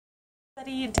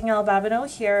Danielle Babineau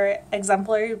here,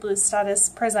 exemplary blue status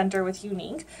presenter with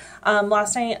Youniques.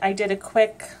 Last night I did a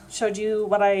quick, showed you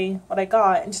what I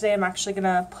got, and today I'm actually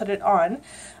gonna put it on.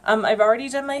 I've already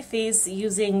done my face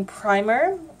using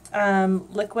primer,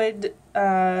 liquid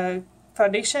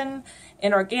foundation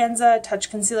in organza, touch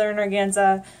concealer in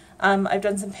organza. I've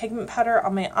done some pigment powder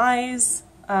on my eyes,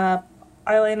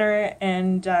 eyeliner,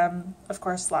 and of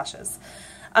course lashes.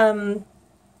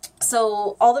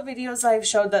 So all the videos I've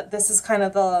showed that this is kind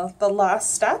of the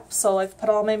last step. So I've put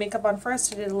all my makeup on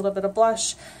first, I did a little bit of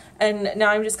blush, and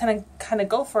now I'm just kind of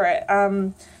go for it.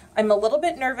 I'm a little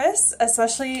bit nervous,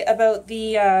 especially about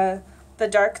the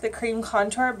cream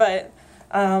contour, but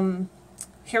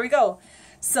here we go.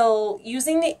 So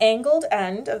using the angled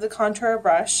end of the contour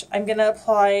brush, I'm going to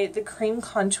apply the cream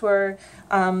contour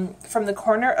from the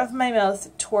corner of my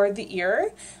mouth toward the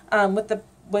ear with the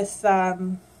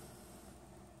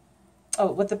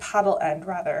paddle end,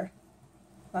 rather.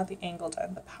 Not the angled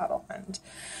end, the paddle end.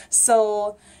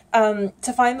 So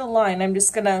to find the line, I'm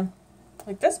just gonna,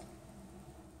 like this,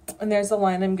 and there's the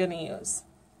line I'm gonna use.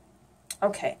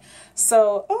 Okay,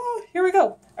 so, oh, here we go.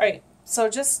 All right, so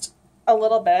just a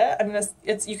little bit. I'm gonna,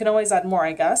 you can always add more,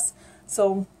 I guess.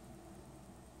 So,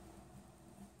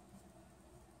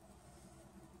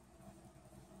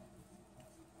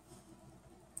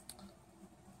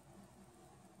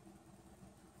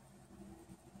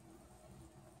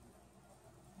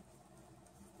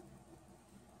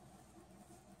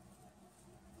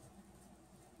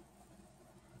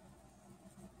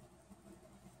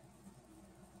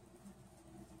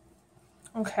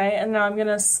 okay, and now I'm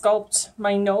gonna sculpt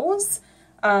my nose,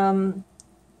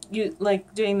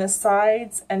 like doing the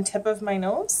sides and tip of my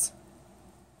nose.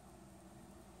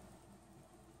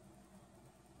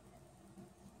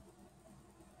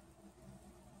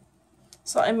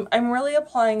 So I'm really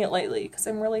applying it lightly because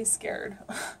I'm really scared.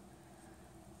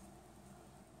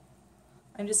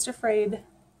 I'm just afraid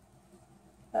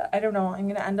that, I don't know, I'm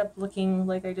gonna end up looking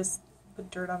like I just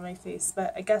put dirt on my face,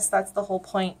 but I guess that's the whole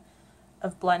point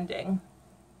of blending.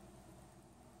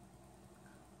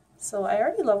 So I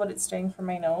already love what it's doing for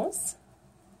my nose.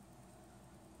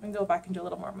 I'm gonna go back and do a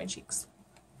little more of my cheeks.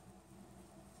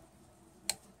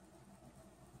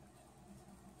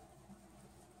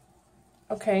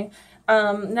 Okay,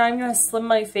 now I'm gonna slim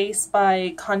my face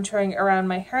by contouring around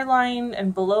my hairline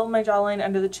and below my jawline,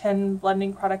 under the chin,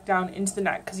 blending product down into the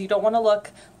neck, because you don't want to look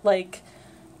like,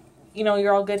 you know,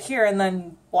 you're all good here and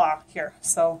then blah here.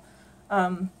 So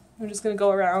I'm just gonna go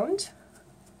around.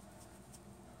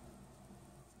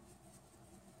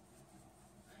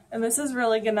 And this is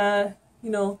really gonna, you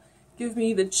know, give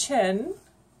me the chin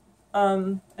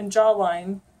and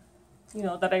jawline, you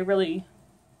know, that I really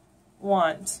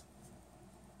want.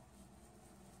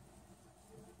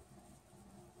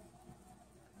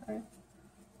 Okay.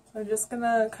 So I'm just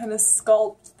gonna kind of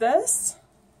sculpt this.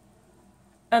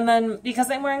 And then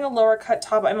because I'm wearing a lower cut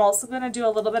top, I'm also gonna do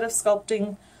a little bit of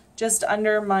sculpting just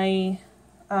under my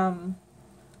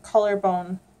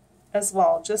collarbone as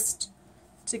well, just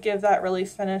to give that really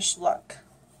finished look.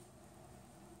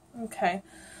 Okay,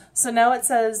 so now it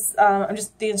says, I'm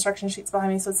just, the instruction sheet's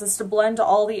behind me, so it says to blend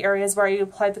all the areas where you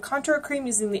applied the contour cream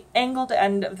using the angled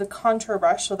end of the contour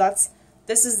brush. So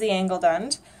this is the angled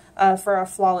end for a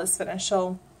flawless finish.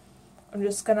 So I'm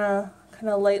just gonna kind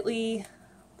of lightly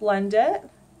blend it.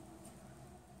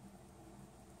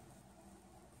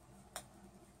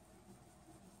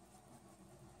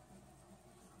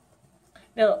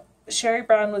 Now, Sherry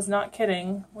Brown was not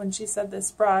kidding when she said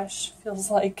this brush feels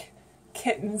like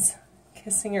kittens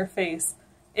kissing your face.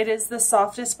 It is the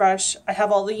softest brush. I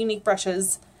have all the Youniques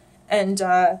brushes, and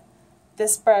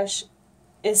this brush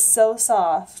is so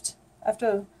soft. I have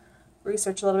to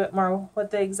research a little bit more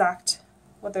what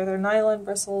whether they're nylon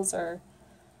bristles or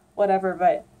whatever,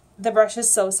 but the brush is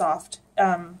so soft.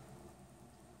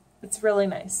 It's really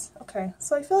nice. Okay,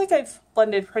 so I feel like I've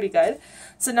blended pretty good.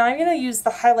 So now I'm going to use the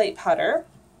highlight powder.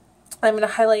 I'm going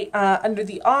to highlight under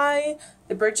the eye,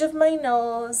 the bridge of my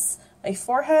nose, my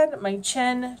forehead, my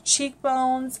chin,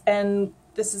 cheekbones, and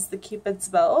this is the Cupid's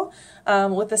bow,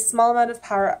 with a small amount of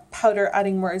powder,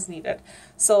 adding more as needed.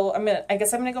 So I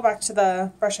guess I'm going to go back to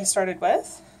the brush I started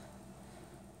with,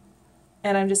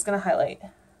 and I'm just going to highlight.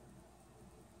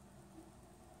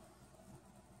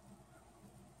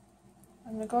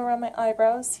 I'm going to go around my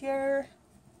eyebrows here.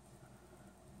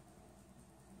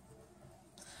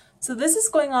 So this is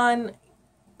going on,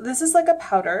 this is like a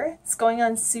powder. It's going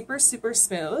on super, super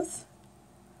smooth.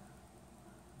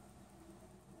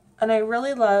 And I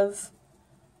really love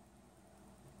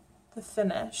the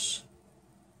finish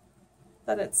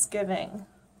that it's giving.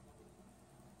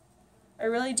 I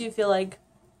really do feel like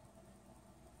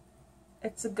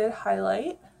it's a good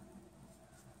highlight.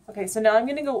 Okay, so now I'm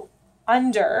going to go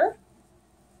under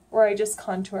where I just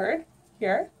contoured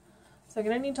here. So I'm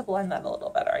going to need to blend that a little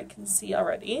better. I can see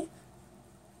already.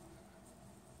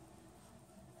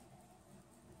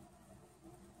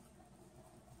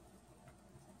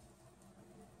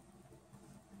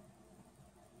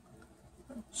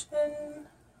 Chin.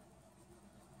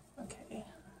 Okay,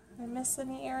 did I miss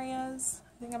any areas?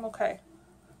 I think I'm okay.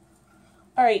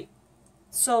 Alright,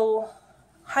 so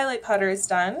highlight powder is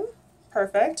done.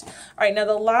 Perfect. Alright, now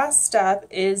the last step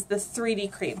is the 3D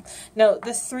cream. Now,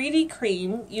 the 3D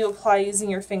cream you apply using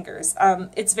your fingers.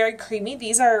 It's very creamy.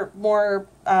 These are more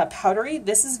powdery.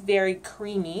 This is very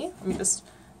creamy. Let me just,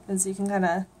 so you can kind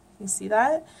of, you see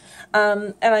that?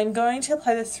 And I'm going to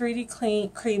apply the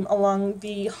 3D cream along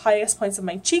the highest points of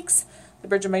my cheeks, the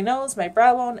bridge of my nose, my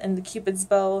brow bone, and the cupid's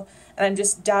bow, and I'm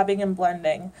just dabbing and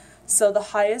blending. So the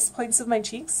highest points of my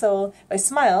cheeks, so if I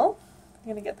smile, I'm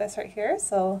going to get this right here,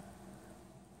 so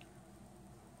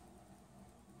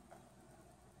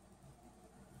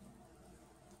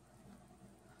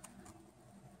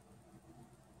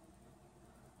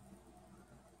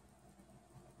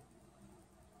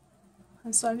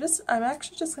and so I'm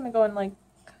actually just going to go and like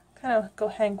kind of go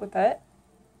hang with it.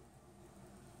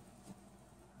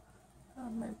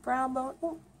 On my brow bone.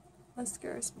 Oh,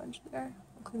 mascara smudge there.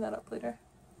 I'll clean that up later.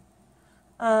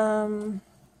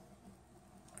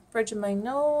 Bridge of my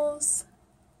nose.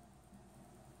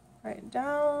 Right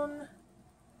down.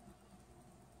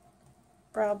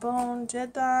 Brow bone,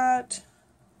 did that.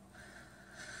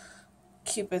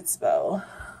 Cupid's bow.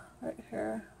 Right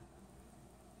here.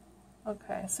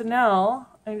 Okay, so now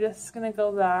I'm just going to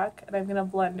go back and I'm going to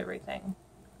blend everything.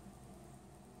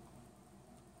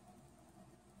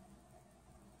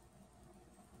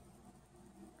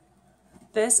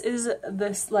 This is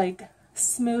this like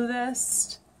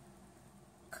smoothest,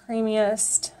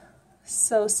 creamiest,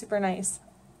 so super nice.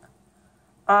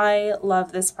 I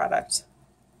love this product.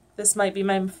 This might be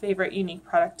my favorite Younique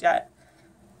product yet.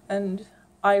 And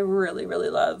I really, really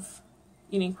love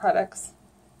Younique products.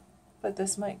 But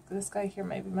this guy here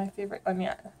might be my favorite one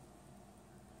yet.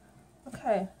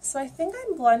 Okay, so I think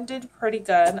I'm blended pretty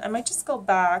good. I might just go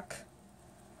back.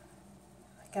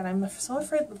 Again, I'm so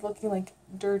afraid of looking like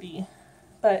dirty,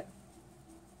 but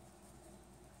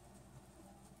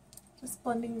just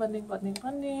blending, blending, blending,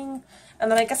 blending.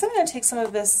 And then I guess I'm going to take some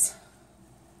of this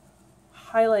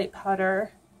highlight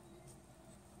powder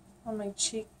on my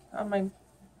cheek, on my,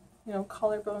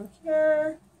 collarbone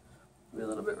here, maybe a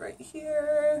little bit right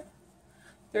here.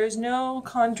 There's no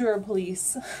contour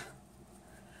police.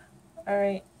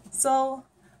 Alright, so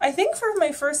I think for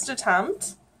my first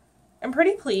attempt, I'm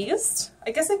pretty pleased.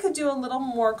 I guess I could do a little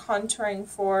more contouring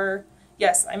for,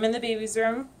 yes, I'm in the baby's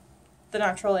room. The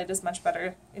natural light is much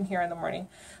better in here in the morning.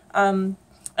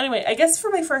 Anyway, I guess for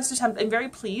my first attempt, I'm very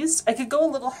pleased. I could go a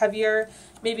little heavier,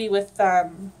 maybe with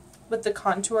the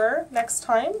contour next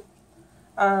time.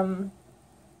 But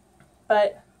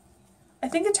I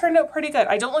think it turned out pretty good.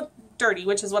 I don't look dirty,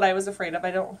 which is what I was afraid of. I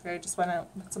just went out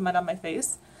with some mud on my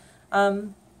face.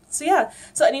 So yeah,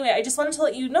 so anyway, I just wanted to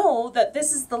let you know that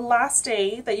this is the last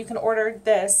day that you can order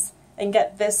this and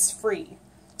get this free.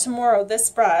 Tomorrow, this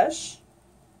brush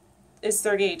is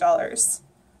 $38,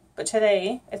 but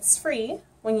today it's free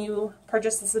when you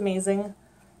purchase this amazing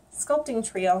Sculpting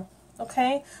Trio.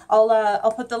 Okay,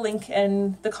 I'll put the link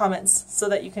in the comments so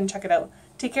that you can check it out.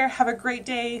 Take care, have a great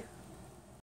day.